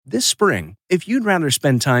This spring, if you'd rather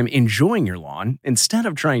spend time enjoying your lawn instead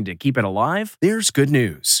of trying to keep it alive, there's good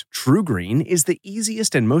news. TruGreen is the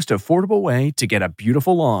easiest and most affordable way to get a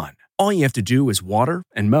beautiful lawn. All you have to do is water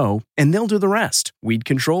and mow, and they'll do the rest. Weed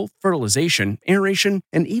control, fertilization, aeration,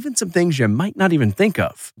 and even some things you might not even think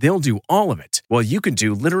of. They'll do all of it, while you can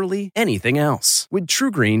do literally anything else. With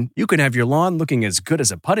TruGreen, you can have your lawn looking as good as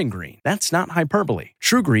a putting green. That's not hyperbole.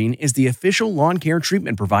 TruGreen is the official lawn care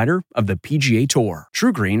treatment provider of the PGA Tour.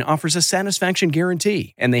 TruGreen offers a satisfaction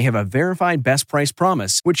guarantee, and they have a verified best price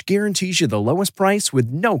promise, which guarantees you the lowest price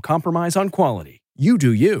with no compromise on quality. You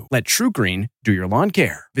do you. Let TruGreen do your lawn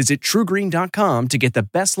care. Visit TruGreen.com to get the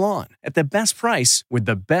best lawn at the best price with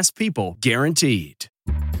the best people guaranteed.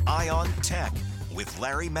 Eye on Tech with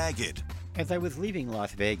Larry Magid. As I was leaving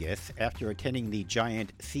Las Vegas after attending the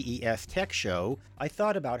giant CES Tech Show, I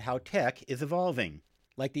thought about how tech is evolving,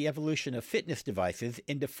 like the evolution of fitness devices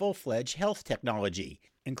into full-fledged health technology,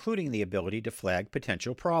 including the ability to flag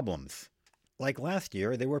potential problems. Like last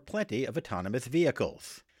year, there were plenty of autonomous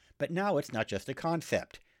vehicles. But now it's not just a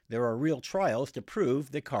concept. There are real trials to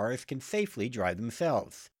prove that cars can safely drive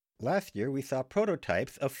themselves. Last year we saw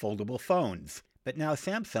prototypes of foldable phones, but now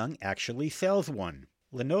Samsung actually sells one.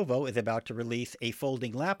 Lenovo is about to release a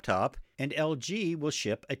folding laptop, and LG will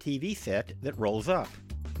ship a TV set that rolls up.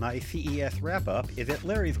 My CES wrap-up is at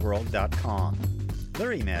larrysworld.com.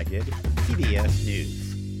 Larry Magid, CBS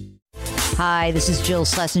News. Hi, this is Jill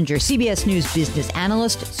Schlesinger, CBS News business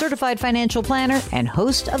analyst, certified financial planner, and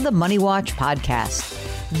host of the Money Watch podcast.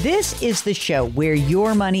 This is the show where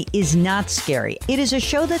your money is not scary. It is a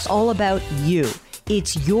show that's all about you.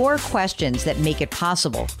 It's your questions that make it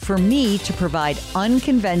possible for me to provide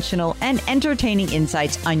unconventional and entertaining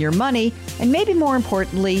insights on your money, and maybe more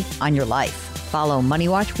importantly, on your life. Follow Money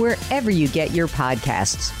Watch wherever you get your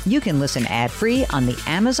podcasts. You can listen ad-free on the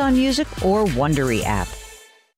Amazon Music or Wondery app.